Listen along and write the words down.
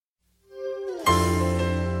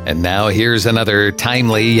And now here's another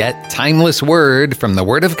timely yet timeless word from the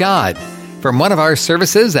Word of God from one of our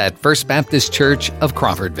services at First Baptist Church of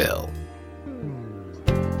Crawfordville.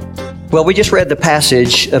 Well, we just read the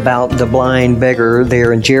passage about the blind beggar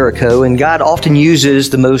there in Jericho, and God often uses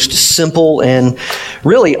the most simple and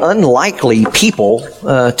really unlikely people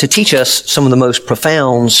to teach us some of the most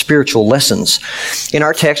profound spiritual lessons. In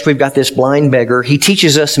our text, we've got this blind beggar. He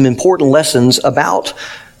teaches us some important lessons about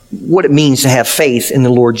what it means to have faith in the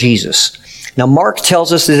Lord Jesus. Now, Mark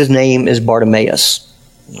tells us that his name is Bartimaeus.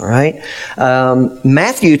 All right.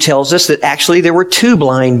 Matthew tells us that actually there were two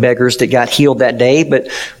blind beggars that got healed that day, but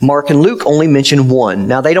Mark and Luke only mention one.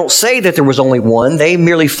 Now, they don't say that there was only one. They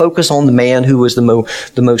merely focus on the man who was the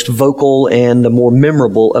most vocal and the more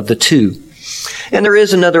memorable of the two. And there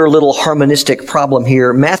is another little harmonistic problem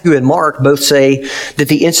here. Matthew and Mark both say that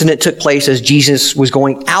the incident took place as Jesus was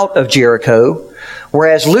going out of Jericho,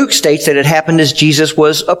 whereas Luke states that it happened as Jesus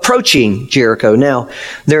was approaching Jericho. Now,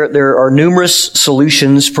 there are numerous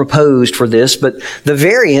solutions proposed for this, but the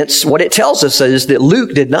variance, what it tells us is that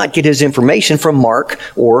Luke did not get his information from Mark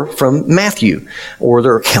or from Matthew, or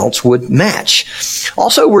their accounts would match.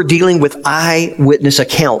 Also, we're dealing with eyewitness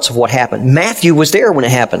accounts of what happened. Matthew was there when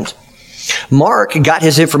it happened. Mark got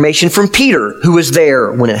his information from Peter, who was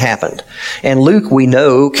there when it happened. And Luke, we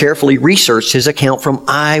know, carefully researched his account from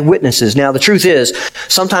eyewitnesses. Now, the truth is,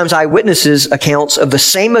 sometimes eyewitnesses' accounts of the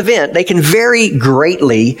same event, they can vary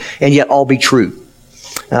greatly and yet all be true.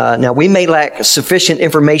 Now, we may lack sufficient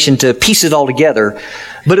information to piece it all together,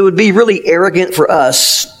 but it would be really arrogant for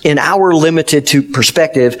us, in our limited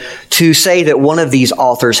perspective, to say that one of these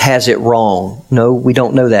authors has it wrong. No, we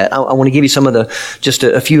don't know that. I want to give you just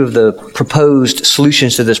a few of the proposed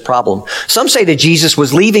solutions to this problem. Some say that Jesus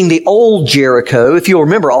was leaving the old Jericho. If you'll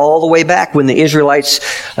remember, all the way back when the Israelites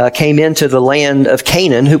came into the land of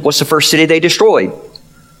Canaan, what's the first city they destroyed?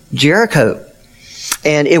 Jericho.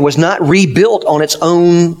 And it was not rebuilt on its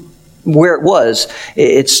own where it was.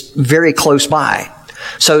 It's very close by.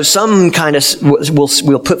 So some kind of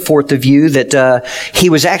will put forth the view that he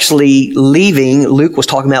was actually leaving. Luke was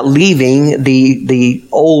talking about leaving the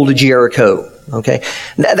old Jericho. Okay,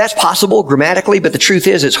 that's possible grammatically, but the truth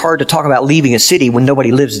is, it's hard to talk about leaving a city when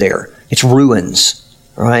nobody lives there. It's ruins.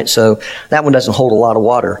 All right, so that one doesn't hold a lot of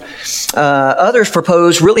water. Others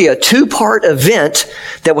propose really a two-part event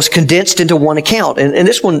that was condensed into one account. And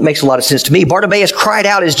this one makes a lot of sense to me. Bartimaeus cried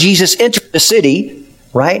out as Jesus entered the city,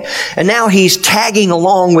 right? And now he's tagging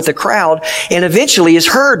along with the crowd and eventually is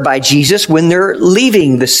heard by Jesus when they're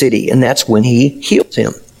leaving the city. And that's when he heals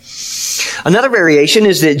him. Another variation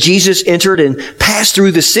is that Jesus entered and passed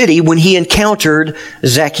through the city when he encountered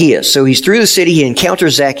Zacchaeus. So he's through the city, he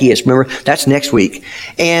encounters Zacchaeus. Remember, that's next week.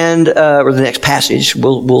 And, or the next passage.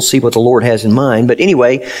 We'll see what the Lord has in mind. But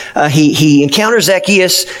anyway, he encounters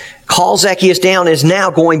Zacchaeus, calls Zacchaeus down, is now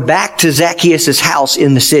going back to Zacchaeus' house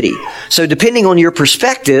in the city. So depending on your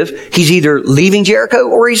perspective, he's either leaving Jericho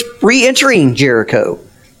or he's re-entering Jericho.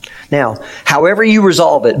 Now, however you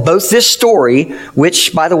resolve it, both this story,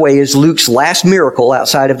 which, by the way, is Luke's last miracle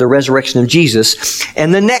outside of the resurrection of Jesus,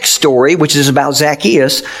 and the next story, which is about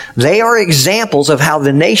Zacchaeus, they are examples of how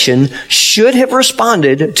the nation should have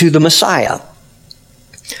responded to the Messiah.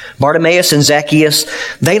 Bartimaeus and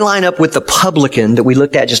Zacchaeus, they line up with the publican that we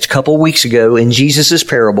looked at just a couple of weeks ago in Jesus'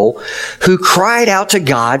 parable, who cried out to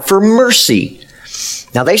God for mercy.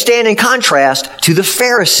 Now, they stand in contrast to the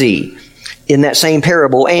Pharisee in that same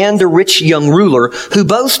parable, and the rich young ruler, who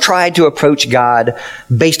both tried to approach God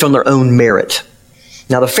based on their own merit.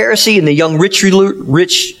 Now, the Pharisee and the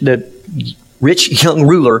rich young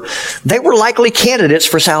ruler, they were likely candidates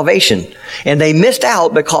for salvation, and they missed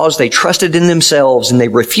out because they trusted in themselves and they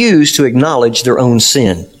refused to acknowledge their own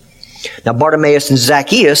sin. Now, Bartimaeus and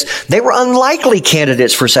Zacchaeus, they were unlikely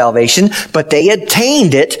candidates for salvation, but they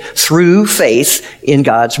attained it through faith in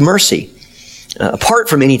God's mercy, apart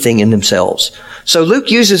from anything in themselves. So Luke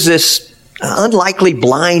uses this unlikely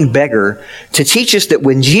blind beggar to teach us that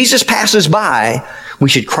when Jesus passes by, we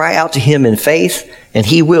should cry out to him in faith, and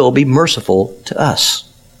he will be merciful to us.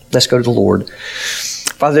 Let's go to the Lord.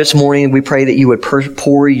 Father, this morning we pray that you would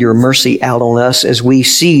pour your mercy out on us as we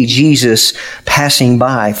see Jesus passing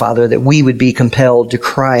by, Father, that we would be compelled to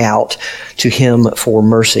cry out to him for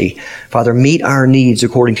mercy. Father, meet our needs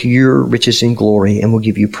according to your riches and glory, and we'll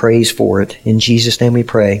give you praise for it. In Jesus' name we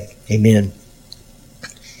pray. Amen.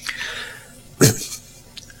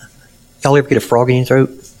 Y'all ever get a frog in your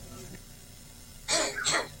throat?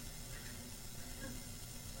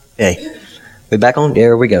 Okay. We back on?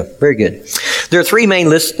 There we go. Very good. There are three main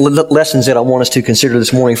lessons that I want us to consider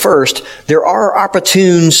this morning. First, there are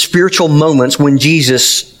opportune spiritual moments when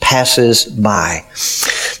Jesus passes by.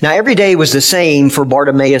 Now, every day was the same for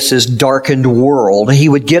Bartimaeus' darkened world. He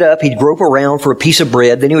would get up, he'd grope around for a piece of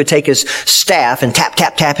bread, then he would take his staff and tap,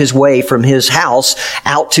 tap, tap his way from his house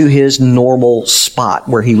out to his normal spot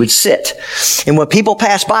where he would sit. And when people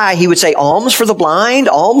passed by, he would say, alms for the blind,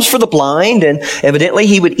 and evidently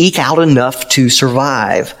he would eke out enough to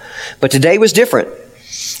survive. But today was different.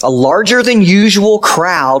 A larger than usual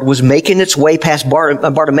crowd was making its way past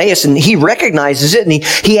Bartimaeus, and he recognizes it, and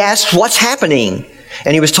he asks, what's happening?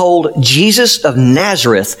 And he was told, Jesus of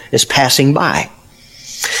Nazareth is passing by.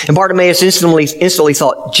 And Bartimaeus instantly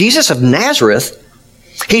thought, Jesus of Nazareth?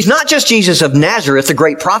 He's not just Jesus of Nazareth, the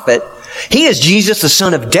great prophet. He is Jesus, the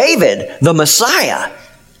son of David, the Messiah.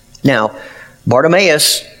 Now,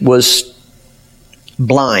 Bartimaeus was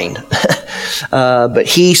blind, but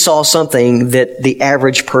he saw something that the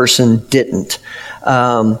average person didn't.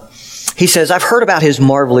 He says, I've heard about his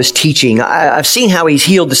marvelous teaching. I've seen how he's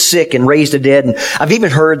healed the sick and raised the dead, and I've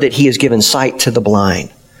even heard that he has given sight to the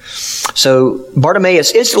blind. So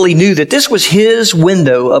Bartimaeus instantly knew that this was his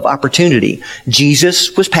window of opportunity.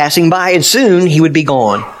 Jesus was passing by, and soon he would be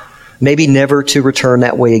gone, maybe never to return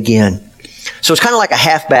that way again. So it's kind of like a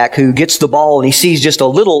halfback who gets the ball and he sees just a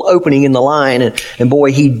little opening in the line, and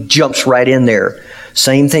boy, he jumps right in there.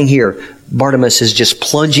 Same thing here. Bartimaeus is just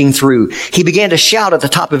plunging through. He began to shout at the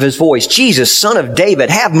top of his voice, Jesus, son of David,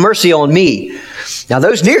 have mercy on me. Now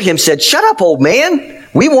those near him said, shut up, old man.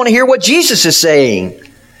 We want to hear what Jesus is saying.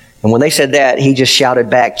 And when they said that, he just shouted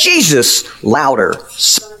back, Jesus, louder,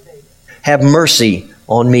 son of David, have mercy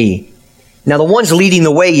on me. Now the ones leading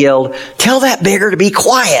the way yelled, tell that beggar to be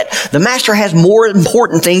quiet. The master has more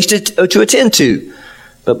important things to attend to.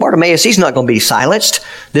 But Bartimaeus, he's not going to be silenced.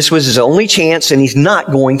 This was his only chance, and he's not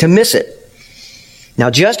going to miss it. Now,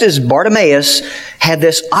 just as Bartimaeus had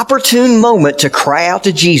this opportune moment to cry out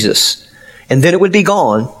to Jesus, and then it would be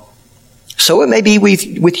gone, so it may be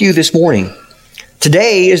with you this morning.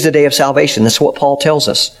 Today is the day of salvation. That's what Paul tells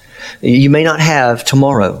us. You may not have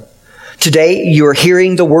tomorrow. Today, you're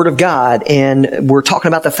hearing the Word of God, and we're talking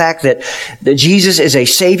about the fact that Jesus is a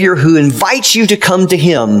Savior who invites you to come to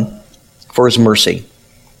Him for His mercy.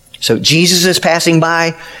 So Jesus is passing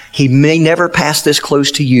by. He may never pass this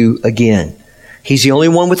close to you again. He's the only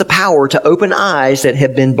one with the power to open eyes that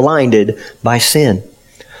have been blinded by sin.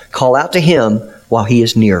 Call out to Him while He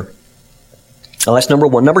is near. Now, that's number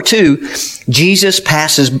one. Number two, when Jesus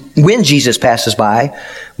passes by,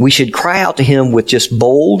 we should cry out to Him with just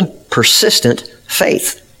bold, persistent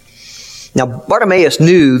faith. Now, Bartimaeus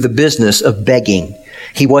knew the business of begging.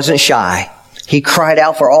 He wasn't shy. He cried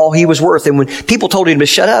out for all he was worth. And when people told him to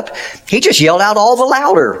shut up, he just yelled out all the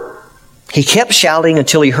louder. He kept shouting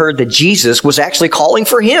until he heard that Jesus was actually calling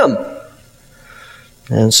for him.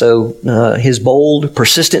 And so his bold,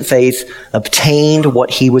 persistent faith obtained what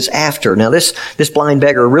he was after. Now this blind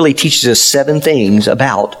beggar really teaches us 7 things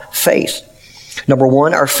about faith. Number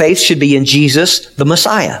 1, our faith should be in Jesus, the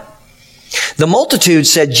Messiah. The multitude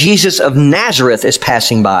said Jesus of Nazareth is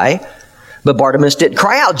passing by, but Bartimaeus didn't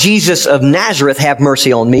cry out, Jesus of Nazareth, have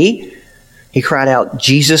mercy on me. He cried out,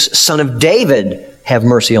 Jesus, son of David, have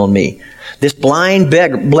mercy on me. This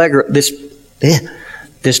beggar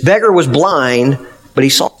was blind, but he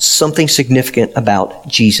saw something significant about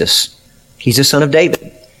Jesus. He's the son of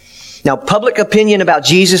David. Now, public opinion about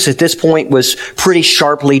Jesus at this point was pretty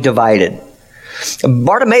sharply divided.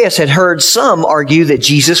 Bartimaeus had heard some argue that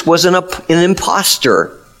Jesus was an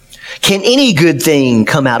impostor. Can any good thing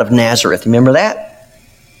come out of Nazareth? Remember that?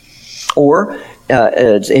 Or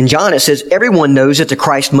in John it says, everyone knows that the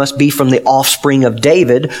Christ must be from the offspring of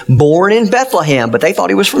David, born in Bethlehem, but they thought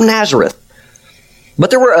he was from Nazareth. But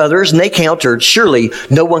there were others, and they countered, surely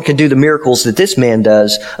no one can do the miracles that this man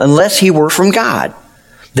does unless he were from God.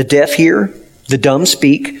 The deaf hear, the dumb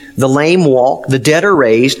speak, the lame walk, the dead are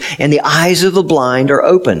raised, and the eyes of the blind are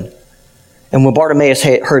open. And when Bartimaeus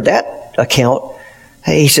heard that account,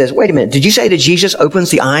 he says, wait a minute, did you say that Jesus opens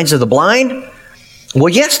the eyes of the blind? Well,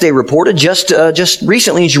 yes, they reported just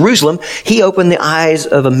recently in Jerusalem, he opened the eyes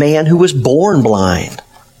of a man who was born blind.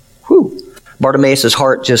 Whew. Bartimaeus'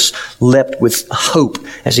 heart just leapt with hope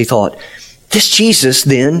as he thought, this Jesus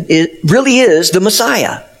then really is the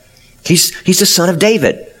Messiah. He's the son of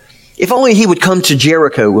David. If only he would come to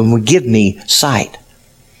Jericho and would give me sight.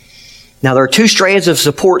 Now, there are 2 strands of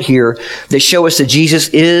support here that show us that Jesus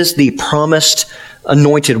is the promised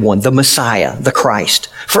anointed one, the Messiah, the Christ.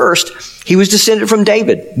 First, he was descended from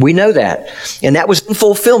David. We know that. And that was in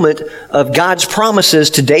fulfillment of God's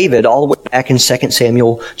promises to David all the way back in 2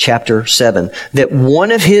 Samuel chapter 7, that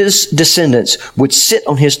one of his descendants would sit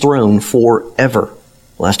on his throne forever.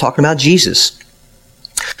 Well, that's talking about Jesus.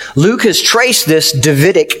 Luke has traced this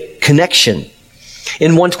Davidic connection.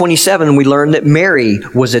 In 127, we learn that Mary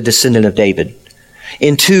was a descendant of David.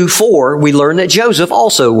 In 2:4, we learn that Joseph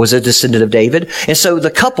also was a descendant of David. And so the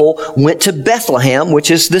couple went to Bethlehem, which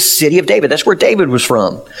is the city of David. That's where David was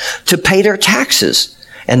from, to pay their taxes.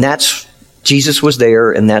 And Jesus was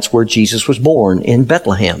there, and that's where Jesus was born, in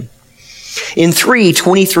Bethlehem. In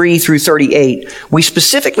 3:23 through 38, we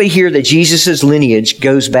specifically hear that Jesus' lineage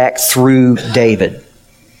goes back through David.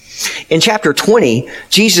 In chapter 20,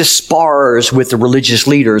 Jesus spars with the religious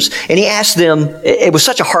leaders, and he asked them, it was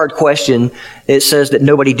such a hard question, it says that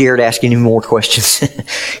nobody dared ask any more questions.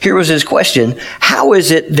 Here was his question: how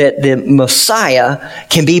is it that the Messiah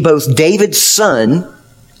can be both David's son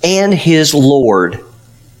and his Lord?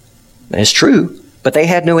 That's true, but they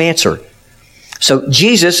had no answer. So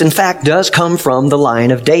Jesus, in fact, does come from the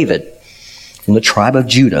line of David, from the tribe of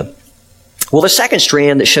Judah. Well, the second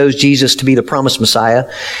strand that shows Jesus to be the promised Messiah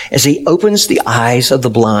is he opens the eyes of the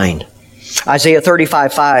blind. Isaiah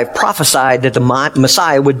 35:5 prophesied that the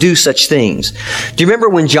Messiah would do such things. Do you remember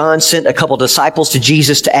when John sent a couple disciples to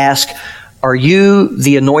Jesus to ask, are you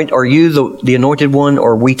the anointed one,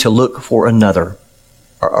 or are we to look for another?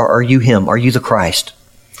 Are you him? Are you the Christ?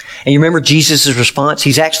 And you remember Jesus' response?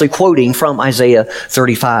 He's actually quoting from Isaiah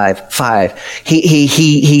 35:5.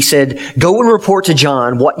 He said, go and report to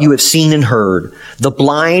John what you have seen and heard. The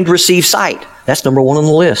blind receive sight. That's number one on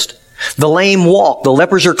the list. The lame walk, the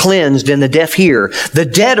lepers are cleansed, and the deaf hear. The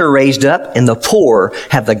dead are raised up, and the poor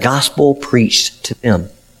have the gospel preached to them.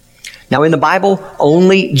 Now in the Bible,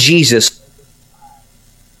 only Jesus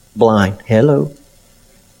blind. Hello.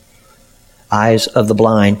 Eyes of the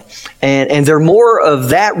blind. And there are more of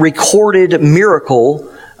that recorded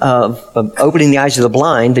miracle of opening the eyes of the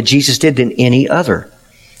blind that Jesus did than any other.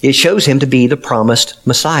 It shows him to be the promised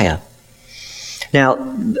Messiah. Now,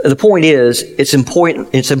 the point is, it's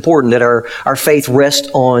important that our faith rests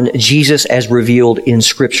on Jesus as revealed in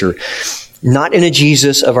Scripture, not in a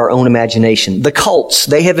Jesus of our own imagination. The cults,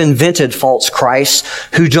 they have invented false Christs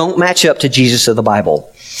who don't match up to Jesus of the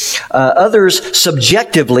Bible. Others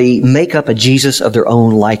subjectively make up a Jesus of their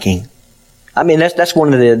own liking. I mean, that's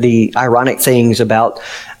one of the ironic things about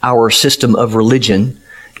our system of religion,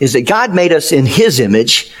 is that God made us in His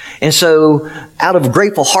image, and so out of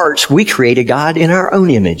grateful hearts, we create a God in our own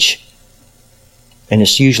image. And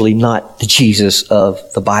it's usually not the Jesus of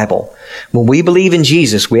the Bible. When we believe in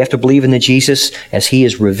Jesus, we have to believe in the Jesus as He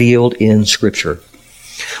is revealed in Scripture.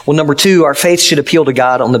 Well, number two, our faith should appeal to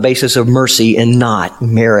God on the basis of mercy and not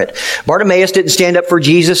merit. Bartimaeus didn't stand up for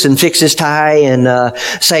Jesus and fix his tie and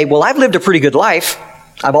say, well, I've lived a pretty good life.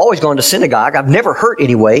 I've always gone to synagogue. I've never hurt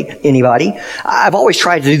anybody. I've always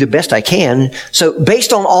tried to do the best I can. So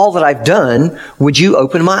based on all that I've done, would you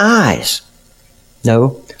open my eyes?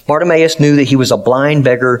 No. Bartimaeus knew that he was a blind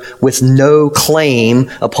beggar with no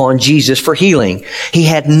claim upon Jesus for healing. He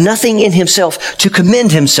had nothing in himself to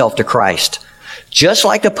commend himself to Christ. Just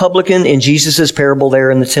like the publican in Jesus' parable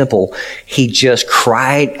there in the temple, he just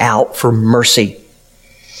cried out for mercy.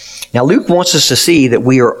 Now, Luke wants us to see that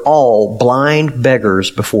we are all blind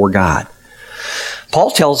beggars before God.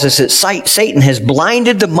 Paul tells us that Satan has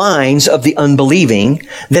blinded the minds of the unbelieving,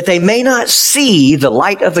 that they may not see the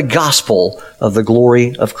light of the gospel of the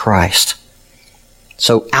glory of Christ.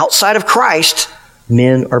 So outside of Christ,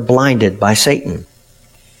 men are blinded by Satan.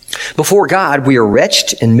 Before God, we are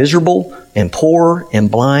wretched and miserable and poor and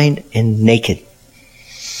blind and naked.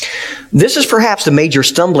 This is perhaps the major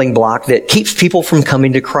stumbling block that keeps people from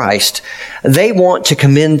coming to Christ. They want to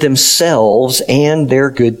commend themselves and their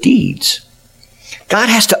good deeds. God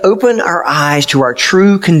has to open our eyes to our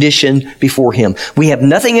true condition before Him. We have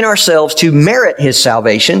nothing in ourselves to merit His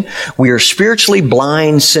salvation. We are spiritually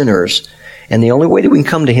blind sinners. And the only way that we can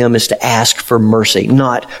come to Him is to ask for mercy,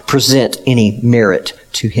 not present any merit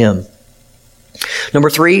to Him. Number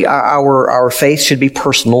three, our faith should be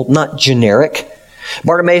personal, not generic.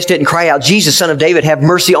 Bartimaeus didn't cry out, Jesus, Son of David, have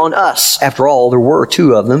mercy on us. After all, there were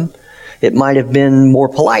two of them. It might have been more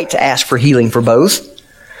polite to ask for healing for both,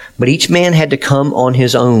 but each man had to come on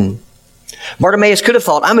his own. Bartimaeus could have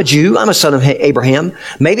thought, I'm a Jew, I'm a son of Abraham.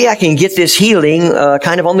 Maybe I can get this healing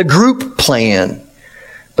kind of on the group plan.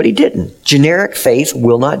 But he didn't. Generic faith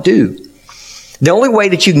will not do. The only way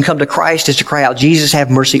that you can come to Christ is to cry out, Jesus, have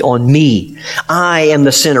mercy on me. I am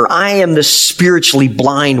the sinner. I am the spiritually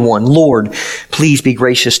blind one. Lord, please be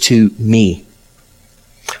gracious to me.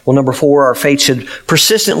 Well, number four, our faith should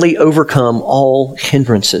persistently overcome all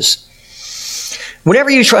hindrances. Whenever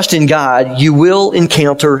you trust in God, you will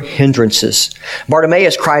encounter hindrances.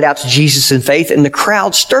 Bartimaeus cried out to Jesus in faith, and the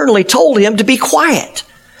crowd sternly told him to be quiet.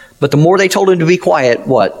 But the more they told him to be quiet,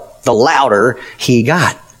 what? The louder he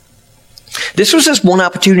got. This was his one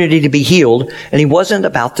opportunity to be healed, and he wasn't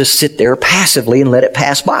about to sit there passively and let it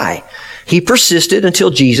pass by. He persisted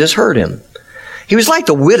until Jesus heard him. He was like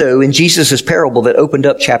the widow in Jesus' parable that opened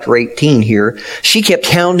up chapter 18 here. She kept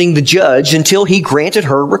hounding the judge until he granted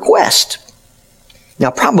her request.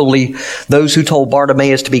 Now, probably those who told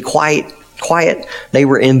Bartimaeus to be quiet, they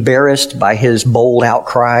were embarrassed by his bold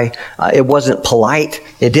outcry. It wasn't polite.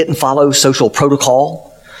 It didn't follow social protocol.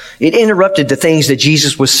 It interrupted the things that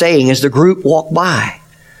Jesus was saying as the group walked by.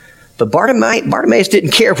 But Bartimaeus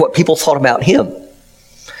didn't care what people thought about him.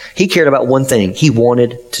 He cared about one thing. He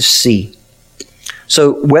wanted to see.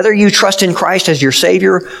 So whether you trust in Christ as your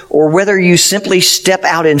Savior or whether you simply step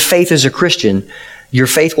out in faith as a Christian, your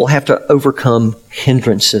faith will have to overcome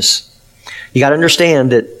hindrances. You got to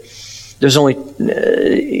understand that there's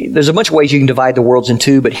a bunch of ways you can divide the worlds in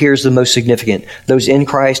two, but here's the most significant. Those in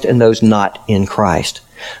Christ and those not in Christ.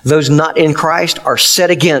 Those not in Christ are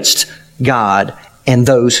set against God and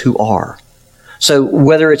those who are. So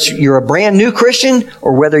whether you're a brand new Christian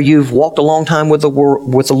or whether you've walked a long time with the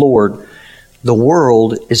Lord, the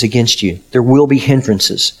world is against you. There will be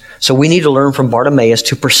hindrances. So we need to learn from Bartimaeus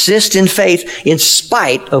to persist in faith in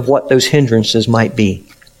spite of what those hindrances might be.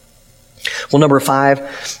 Well, number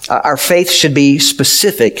 5, our faith should be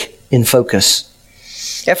specific in focus.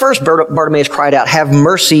 At first, Bartimaeus cried out, "Have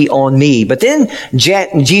mercy on me." But then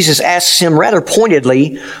Jesus asks him rather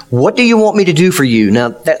pointedly, "What do you want me to do for you?" Now,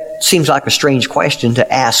 that seems like a strange question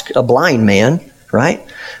to ask a blind man, right?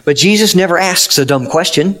 But Jesus never asks a dumb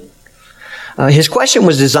question. His question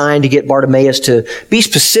was designed to get Bartimaeus to be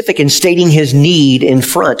specific in stating his need in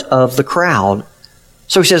front of the crowd.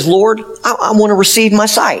 So he says, "Lord, I want to receive my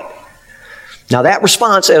sight." Now that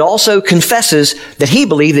response, it also confesses that he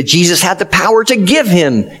believed that Jesus had the power to give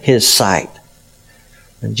him his sight.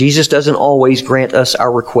 And Jesus doesn't always grant us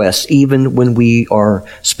our requests, even when we are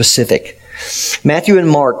specific. Matthew and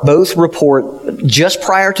Mark both report just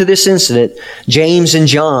prior to this incident, James and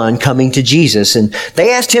John coming to Jesus, and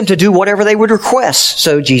they asked him to do whatever they would request.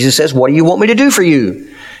 So Jesus says, "What do you want me to do for you?"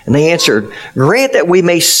 And they answered, "Grant that we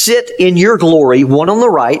may sit in your glory, one on the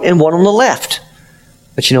right and one on the left."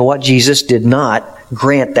 But you know what? Jesus did not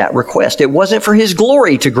grant that request. It wasn't for his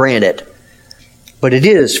glory to grant it, but it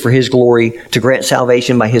is for his glory to grant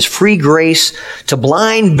salvation by his free grace to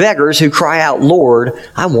blind beggars who cry out, "Lord,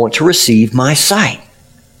 I want to receive my sight."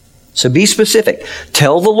 So be specific.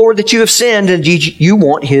 Tell the Lord that you have sinned and you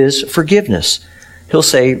want his forgiveness. He'll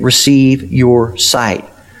say, "Receive your sight.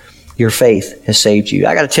 Your faith has saved you."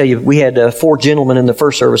 I got to tell you, we had 4 gentlemen in the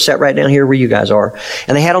first service sat right down here where you guys are,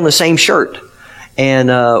 and they had on the same shirt. And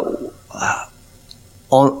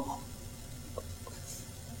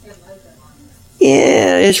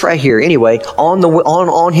it's right here. Anyway,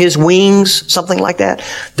 on his wings, something like that.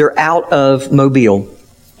 They're out of Mobile.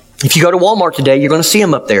 If you go to Walmart today, you're going to see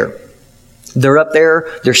them up there. They're up there.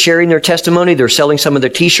 They're sharing their testimony. They're selling some of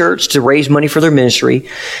their T-shirts to raise money for their ministry.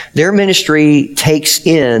 Their ministry takes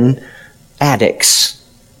in addicts.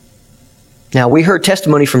 Now, we heard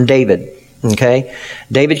testimony from David. Okay,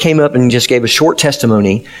 David came up and just gave a short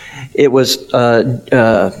testimony. It was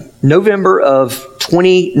November of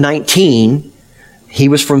 2019. He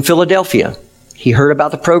was from Philadelphia. He heard about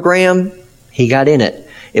the program. He got in it.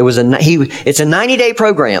 It's a 90-day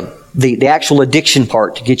program. The actual addiction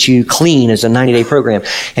part to get you clean is a 90-day program.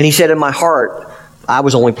 And he said, in my heart, I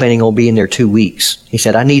was only planning on being there 2 weeks. He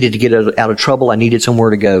said, I needed to get out of trouble. I needed somewhere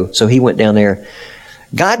to go. So he went down there.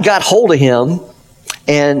 God got hold of him.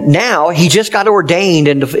 And now he just got ordained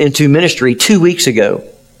into ministry 2 weeks ago.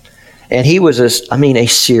 And he was a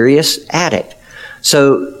serious addict.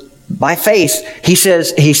 So by faith, he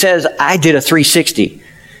says, I did a 360.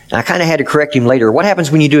 And I kind of had to correct him later. What happens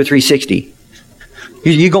when you do a 360?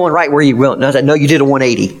 You're going right where you went. And I said, no, you did a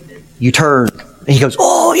 180. You turned. And he goes,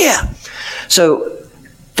 oh yeah. So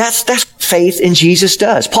that's faith in Jesus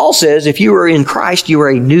does. Paul says, if you are in Christ, you are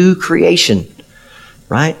a new creation.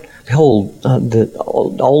 Right? Behold,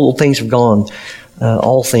 all old things have gone.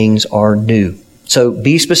 All things are new. So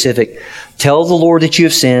be specific. Tell the Lord that you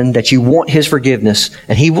have sinned, that you want his forgiveness,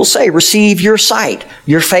 and he will say, receive your sight.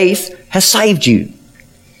 Your faith has saved you.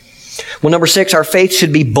 Well, number 6, our faith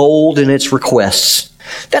should be bold in its requests.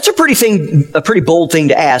 That's a pretty bold thing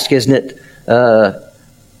to ask, isn't it?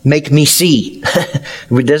 Make me see.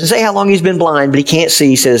 It doesn't say how long he's been blind, but he can't see.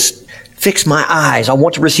 He says, fix my eyes. I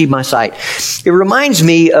want to receive my sight. It reminds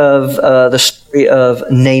me of the story of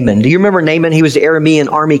Naaman. Do you remember Naaman? He was the Aramean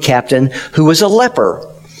army captain who was a leper.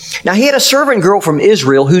 Now, he had a servant girl from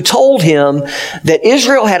Israel who told him that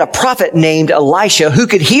Israel had a prophet named Elisha who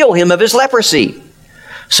could heal him of his leprosy.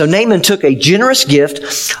 So Naaman took a generous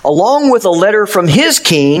gift along with a letter from his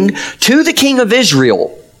king to the king of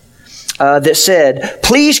Israel that said,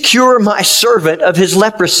 "Please cure my servant of his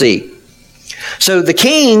leprosy." So the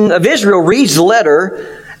king of Israel reads the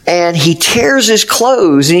letter and he tears his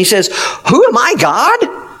clothes and he says, "Who am I, God?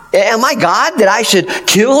 Am I God that I should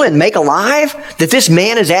kill and make alive? That this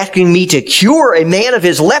man is asking me to cure a man of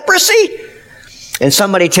his leprosy?" And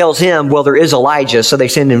somebody tells him, well, there is Elijah, so they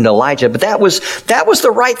send him to Elijah. But that was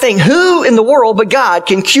the right thing. Who in the world but God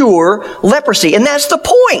can cure leprosy? And that's the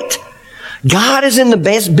point. God is in the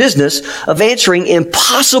best business of answering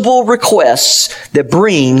impossible requests that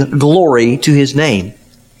bring glory to His name.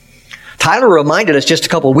 Tyler reminded us just a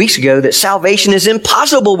couple of weeks ago that salvation is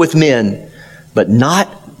impossible with men, but not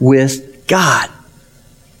with God.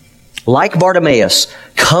 Like Bartimaeus,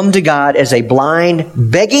 come to God as a blind,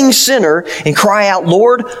 begging sinner and cry out,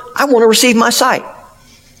 "Lord, I want to receive my sight."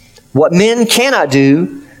 What men cannot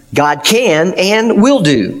do, God can and will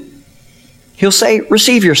do. He'll say,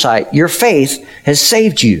 "Receive your sight. Your faith has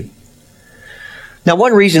saved you." Now,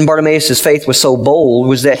 one reason Bartimaeus' faith was so bold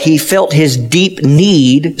was that he felt his deep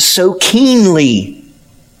need so keenly.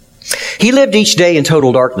 He lived each day in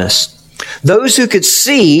total darkness. Those who could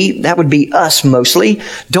see, that would be us mostly,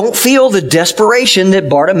 don't feel the desperation that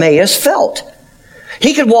Bartimaeus felt.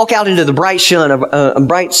 He could walk out into the bright sun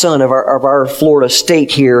of our Florida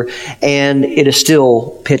state here, and it is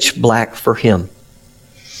still pitch black for him.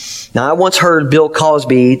 Now, I once heard Bill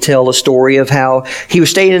Cosby tell a story of how he was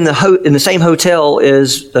staying in the same hotel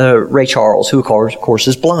as Ray Charles, who of course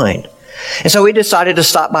is blind. And so he decided to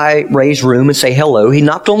stop by Ray's room and say hello. He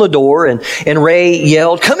knocked on the door and Ray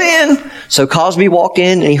yelled, "Come in!" So Cosby walked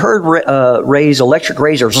in and he heard Ray's electric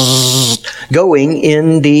razor going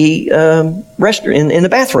in the restroom, in the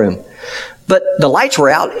bathroom. But the lights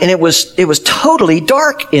were out and it was totally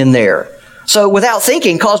dark in there. So without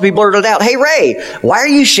thinking, Cosby blurted out, "Hey Ray, why are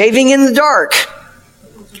you shaving in the dark?"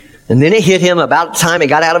 And then it hit him about the time it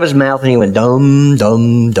got out of his mouth and he went, "Dum,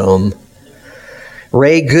 dum, dum."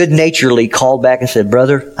 Ray good-naturedly called back and said,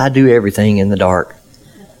 "Brother, I do everything in the dark."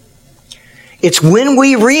 It's when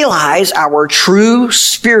we realize our true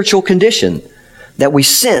spiritual condition that we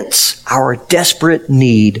sense our desperate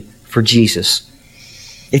need for Jesus.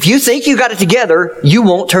 If you think you got it together, you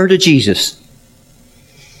won't turn to Jesus.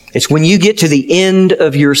 It's when you get to the end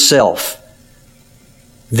of yourself,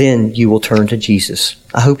 then you will turn to Jesus.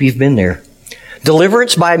 I hope you've been there.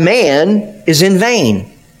 Deliverance by man is in vain.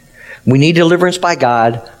 We need deliverance by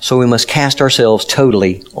God, so we must cast ourselves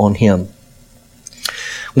totally on Him.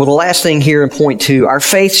 Well, the last thing here in point 2, our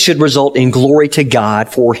faith should result in glory to God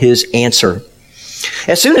for His answer.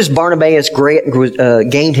 As soon as Bartimaeus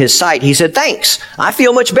gained his sight, he said, "Thanks, I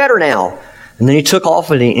feel much better now." And then he took off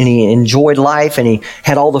and he enjoyed life and he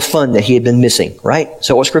had all the fun that he had been missing, right?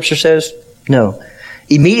 So what Scripture says? No.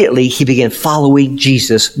 Immediately he began following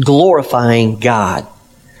Jesus, glorifying God.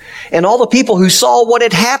 And all the people who saw what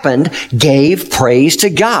had happened gave praise to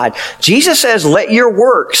God. Jesus says, "Let your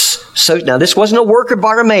works..." So now this wasn't a work of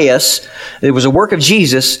Bartimaeus. It was a work of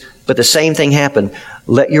Jesus, but the same thing happened.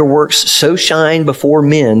 "Let your works so shine before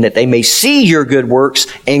men that they may see your good works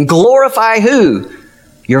and glorify" who?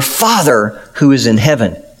 Your Father who is in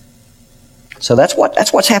heaven. So that's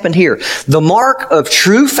what's happened here. The mark of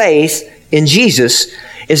true faith in Jesus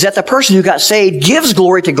is that the person who got saved gives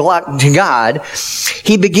glory to God.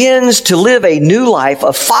 He begins to live a new life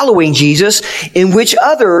of following Jesus in which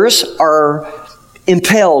others are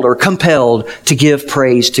impelled or compelled to give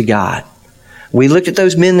praise to God. We looked at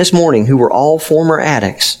those men this morning who were all former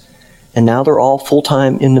addicts, and now they're all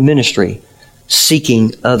full-time in the ministry,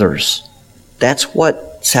 seeking others. That's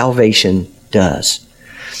what salvation does.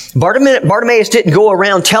 Bartimaeus didn't go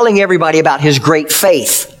around telling everybody about his great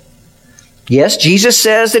faith. Yes, Jesus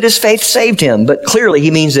says that his faith saved him, but clearly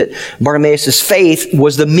he means that Bartimaeus' faith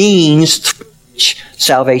was the means through which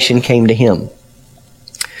salvation came to him.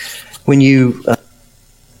 When you...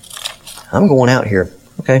 I'm going out here.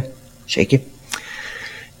 Okay, shake you.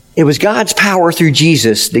 It was God's power through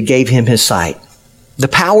Jesus that gave him his sight. The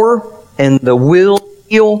power and the will to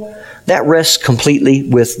heal, that rests completely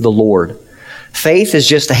with the Lord. Faith is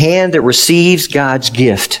just the hand that receives God's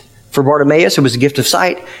gift. For Bartimaeus, it was the gift of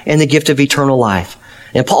sight and the gift of eternal life.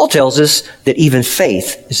 And Paul tells us that even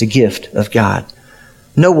faith is a gift of God.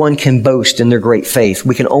 No one can boast in their great faith.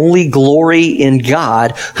 We can only glory in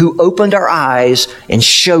God who opened our eyes and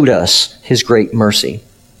showed us His great mercy.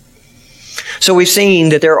 So we've seen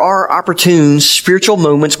that there are opportune spiritual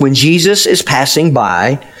moments when Jesus is passing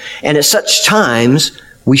by, and at such times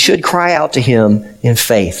we should cry out to Him in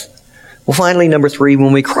faith. Well, finally, number 3,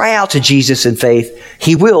 when we cry out to Jesus in faith,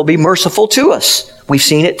 He will be merciful to us. We've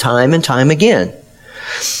seen it time and time again.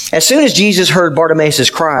 As soon as Jesus heard Bartimaeus'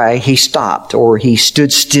 cry, he stopped, or he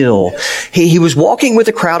stood still. He was walking with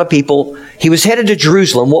a crowd of people. He was headed to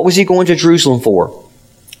Jerusalem. What was he going to Jerusalem for?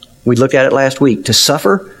 We looked at it last week. To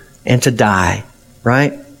suffer and to die,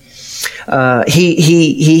 right?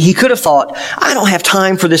 He could have thought, I don't have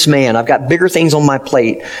time for this man. I've got bigger things on my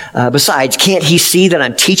plate. Besides, can't he see that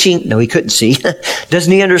I'm teaching? No, he couldn't see.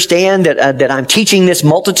 Doesn't he understand that I'm teaching this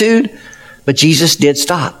multitude? But Jesus did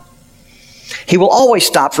stop. He will always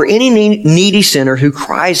stop for any needy sinner who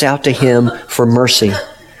cries out to Him for mercy.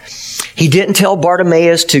 He didn't tell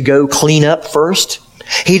Bartimaeus to go clean up first.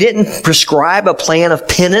 He didn't prescribe a plan of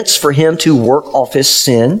penance for him to work off his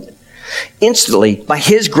sin. Instantly, by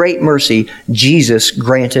His great mercy, Jesus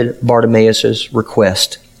granted Bartimaeus'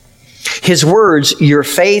 request. His words, "Your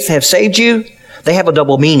faith have saved you," they have a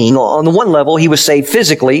double meaning. On the one level, he was saved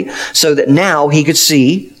physically so that now he could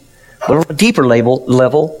see. But on a deeper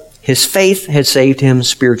level, his faith had saved him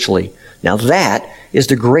spiritually. Now that is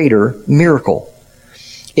the greater miracle.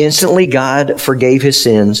 Instantly, God forgave his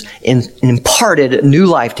sins and imparted new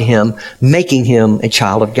life to him, making him a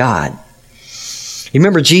child of God. You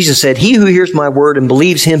remember Jesus said, "He who hears my word and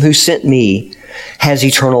believes Him who sent me has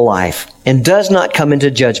eternal life and does not come into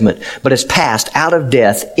judgment, but is passed out of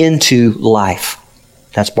death into life."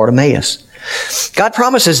 That's Bartimaeus. God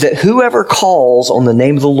promises that whoever calls on the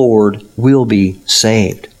name of the Lord will be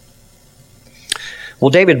saved. Well,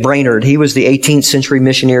 David Brainerd, he was the 18th century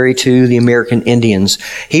missionary to the American Indians.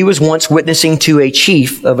 He was once witnessing to a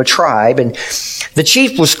chief of a tribe, and the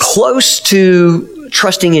chief was close to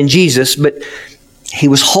trusting in Jesus, but he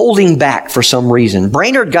was holding back for some reason.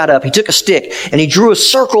 Brainerd got up, he took a stick, and he drew a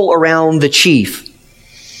circle around the chief.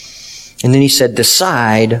 And then he said,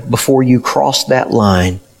 "Decide before you cross that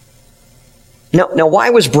line." Now, why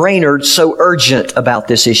was Brainerd so urgent about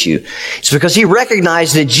this issue? It's because he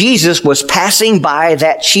recognized that Jesus was passing by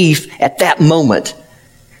that chief at that moment,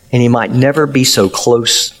 and he might never be so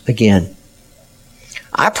close again.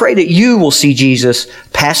 I pray that you will see Jesus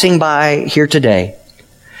passing by here today,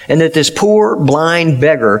 and that this poor, blind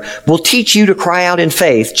beggar will teach you to cry out in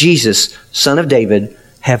faith, "Jesus, Son of David,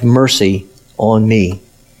 have mercy on me."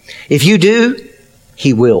 If you do,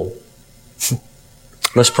 He will.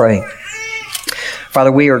 Let's pray.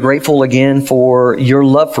 Father, we are grateful again for your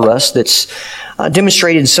love for us that's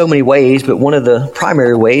demonstrated in so many ways, but one of the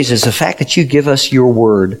primary ways is the fact that you give us your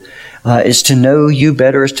word. Is to know you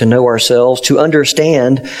better, is to know ourselves, to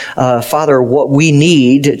understand, Father, what we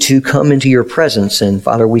need to come into your presence. And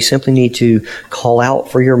Father, we simply need to call out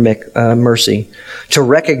for your mercy, to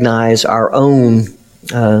recognize our own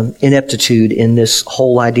ineptitude in this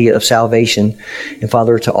whole idea of salvation, and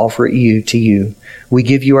Father, to offer it to you. We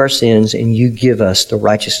give you our sins, and you give us the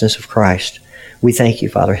righteousness of Christ. We thank you,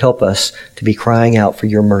 Father. Help us to be crying out for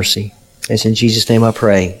your mercy. It's in Jesus' name I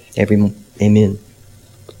pray. Amen.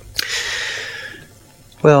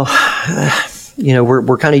 Well,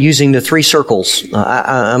 we're kind of using the 3 circles.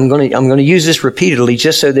 I'm going to use this repeatedly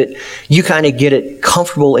just so that you kind of get it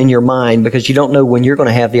comfortable in your mind, because you don't know when you're going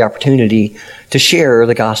to have the opportunity to share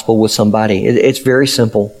the gospel with somebody. It's very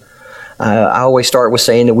simple. I always start with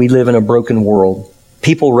saying that we live in a broken world.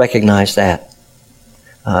 People recognize that.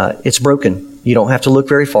 It's broken. You don't have to look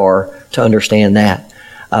very far to understand that.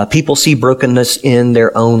 People see brokenness in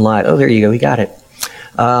their own life. Oh, there you go. You got it.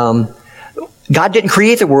 God didn't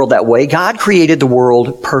create the world that way. God created the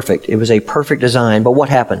world perfect. It was a perfect design. But what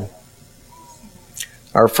happened?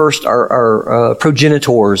 Our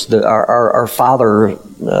progenitors, our father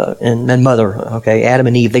and mother, Adam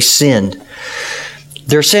and Eve, they sinned.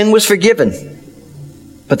 Their sin was forgiven,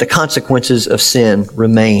 but the consequences of sin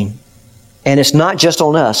remain. And it's not just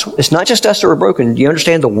on us. It's not just us that are broken. Do you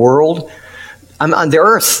understand? The world, the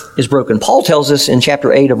earth is broken. Paul tells us in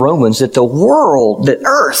chapter 8 of Romans that the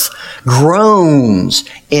earth groans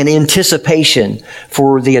in anticipation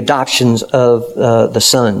for the adoptions of the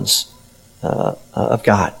sons of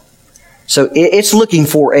God. So it's looking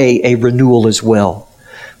for a renewal as well.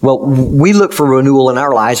 Well, we look for renewal in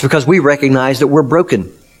our lives because we recognize that we're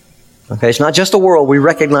broken. Okay, it's not just the world. We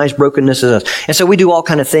recognize brokenness as us. And so we do all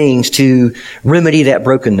kind of things to remedy that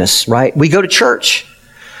brokenness, right? We go to church.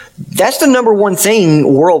 That's the number one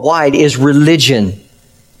thing worldwide is religion.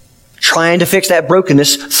 Trying to fix that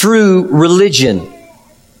brokenness through religion.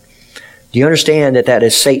 Do you understand that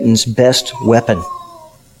is Satan's best weapon?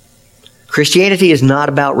 Christianity is not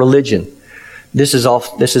about religion. This is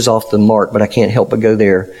off the mark, but I can't help but go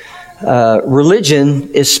there.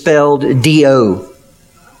 Religion is spelled D-O.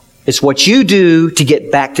 It's what you do to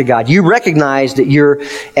get back to God. You recognize that you're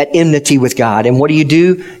at enmity with God. And what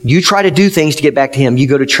do? You try to do things to get back to Him. You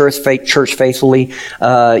go to church faithfully.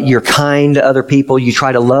 You're kind to other people. You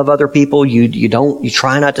try to love other people. You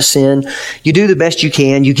try not to sin. You do the best you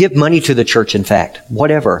can. You give money to the church, in fact.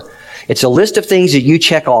 Whatever. It's a list of things that you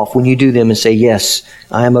check off when you do them and say, yes,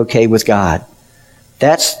 I am okay with God.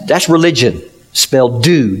 That's religion. Spelled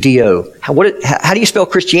do, D-O. How do you spell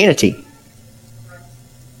Christianity?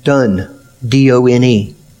 Done,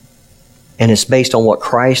 D-O-N-E. And it's based on what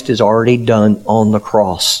Christ has already done on the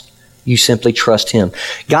cross. You simply trust Him.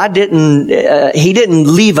 God He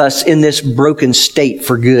didn't leave us in this broken state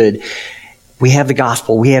for good. We have the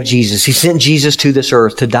gospel. We have Jesus. He sent Jesus to this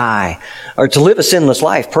earth to die, or to live a sinless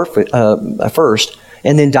life first,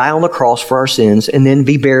 and then die on the cross for our sins, and then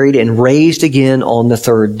be buried and raised again on the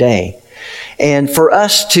third day. And for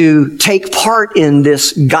us to take part in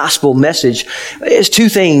this gospel message is two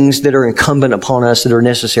things that are incumbent upon us that are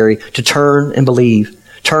necessary: to turn and believe.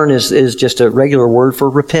 Turn is just a regular word for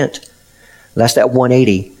repent. That's that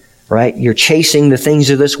 180, right? You're chasing the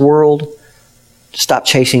things of this world. Stop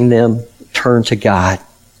chasing them. Turn to God.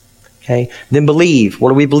 Okay? Then believe. What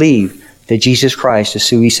do we believe? That Jesus Christ is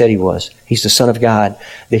who He said He was. He's the Son of God.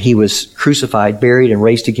 That He was crucified, buried, and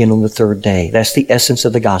raised again on the third day. That's the essence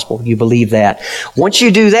of the gospel. You believe that. Once you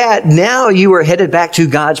do that, now you are headed back to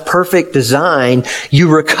God's perfect design. You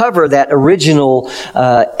recover that original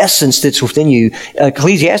essence that's within you.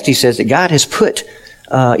 Ecclesiastes says that God has put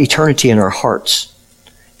eternity in our hearts.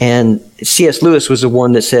 And C.S. Lewis was the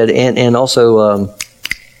one that said, and also,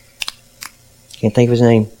 can't think of his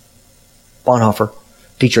name, Bonhoeffer,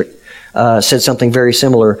 Dietrich. Said something very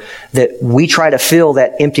similar, that we try to fill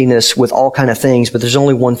that emptiness with all kind of things, but there's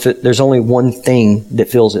only one thing that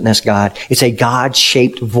fills it, and that's God. It's a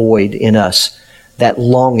God-shaped void in us. That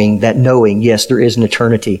longing, that knowing, yes, there is an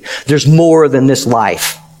eternity. There's more than this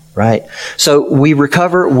life, right? So we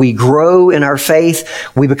recover, we grow in our faith,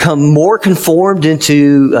 we become more conformed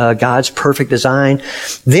into God's perfect design.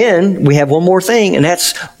 Then we have one more thing, and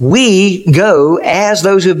that's we go as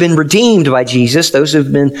those who have been redeemed by Jesus, those who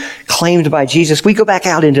have been claimed by Jesus. We go back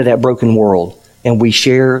out into that broken world, and we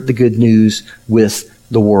share the good news with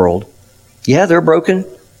the world. Yeah, they're broken,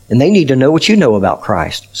 and they need to know what you know about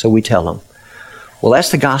Christ, so we tell them. Well,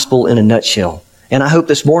 that's the gospel in a nutshell. And I hope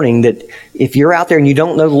this morning that if you're out there and you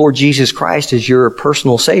don't know the Lord Jesus Christ as your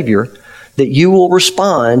personal Savior, that you will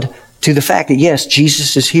respond to the fact that, yes,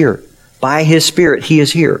 Jesus is here. By His Spirit, He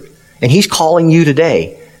is here. And He's calling you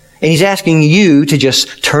today. And He's asking you to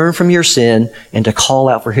just turn from your sin and to call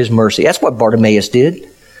out for His mercy. That's what Bartimaeus did.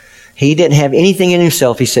 He didn't have anything in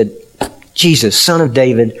himself. He said, Jesus, Son of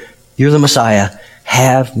David, you're the Messiah.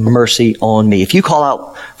 Have mercy on me. If you call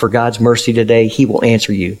out for God's mercy today, He will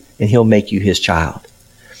answer you and He'll make you His child.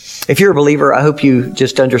 If you're a believer, I hope you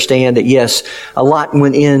just understand that, yes, a lot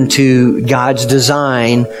went into God's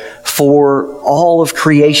design for all of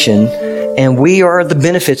creation, and we are the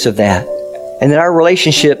benefits of that. And that our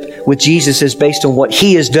relationship with Jesus is based on what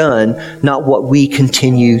He has done, not what we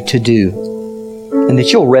continue to do. And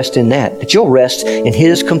that you'll rest in that you'll rest in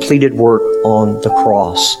His completed work on the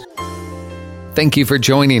cross. Thank you for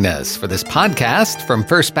joining us for this podcast from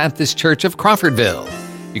First Baptist Church of Crawfordville.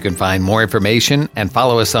 You can find more information and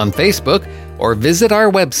follow us on Facebook or visit our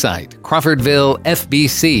website,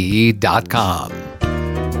 crawfordvillefbc.com.